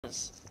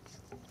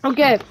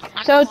Okay,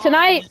 so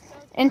tonight,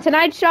 in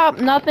tonight's shop,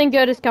 nothing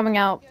good is coming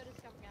out.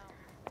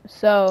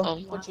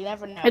 So, But you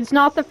never know. it's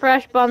not the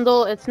fresh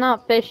bundle, it's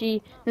not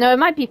fishy. No, it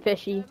might be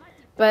fishy,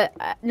 but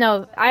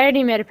no, I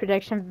already made a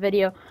prediction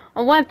video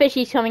on when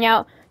fishy's coming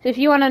out. So if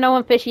you want to know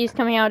when fishy's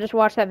coming out, just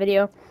watch that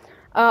video.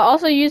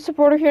 Also, use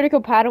supporter here to go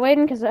paddle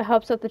waiting because it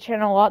helps out the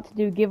channel a lot to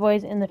do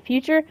giveaways in the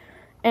future.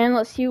 And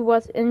let's see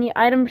what's in the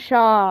item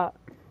shop.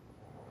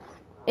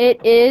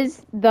 It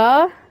is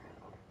the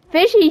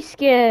fishy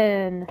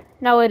skin.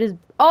 No, it is.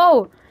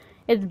 Oh,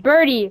 it's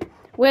Birdie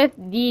with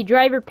the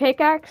driver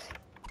pickaxe.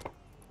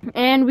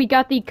 And we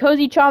got the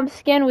Cozy Chomp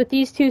skin with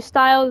these two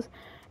styles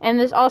and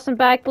this awesome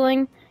back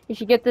bling. You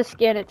should get this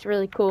skin, it's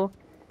really cool.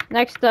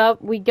 Next up,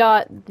 we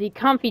got the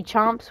Comfy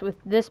Chomps with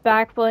this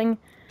back bling,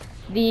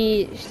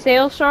 the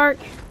Sail Shark,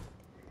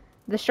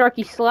 the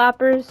Sharky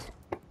Slappers.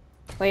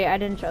 Wait, I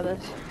didn't show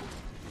this.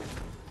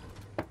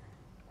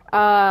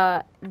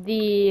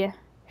 The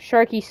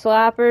Sharky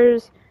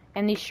Slappers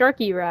and the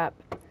Sharky Wrap.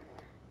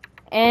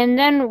 And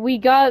then we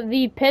got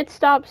the Pit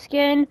Stop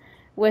skin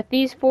with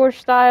these four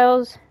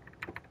styles.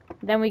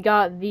 Then we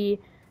got the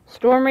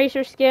Storm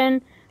Racer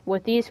skin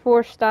with these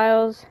four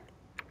styles.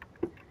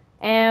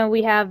 And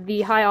we have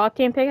the High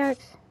Octane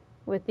pickaxe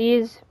with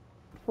these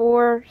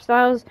four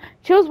styles.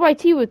 Chills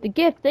YT with the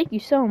gift. Thank you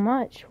so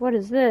much. What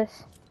is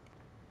this?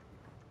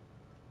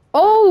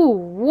 Oh,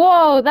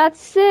 whoa, that's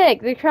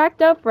sick. The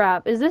cracked up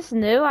wrap. Is this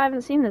new? I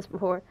haven't seen this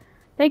before.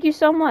 Thank you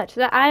so much.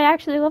 I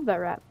actually love that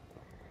wrap.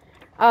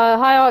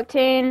 High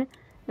Octane.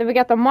 Then we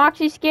got the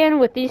Moxie skin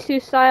with these two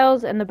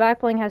styles. And the back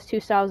bling has two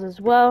styles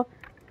as well.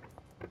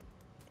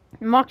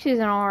 Moxie's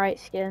an alright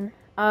skin.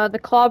 The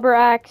Clobber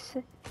Axe.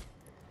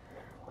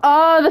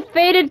 The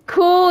Faded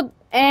Cool.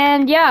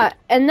 And yeah.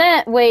 And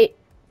then, wait.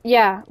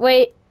 Yeah.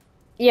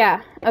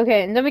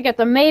 Okay. And then we got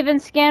the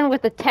Maven skin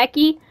with the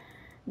Techie.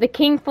 The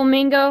King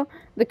Flamingo.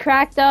 The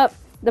Cracked Up.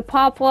 The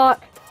Pop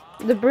Lock.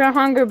 The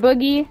Hunger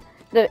Boogie.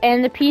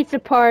 And the Pizza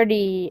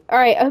Party.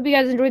 Alright. I hope you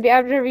guys enjoyed the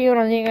after review. And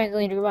I'll see you guys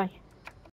later. Goodbye.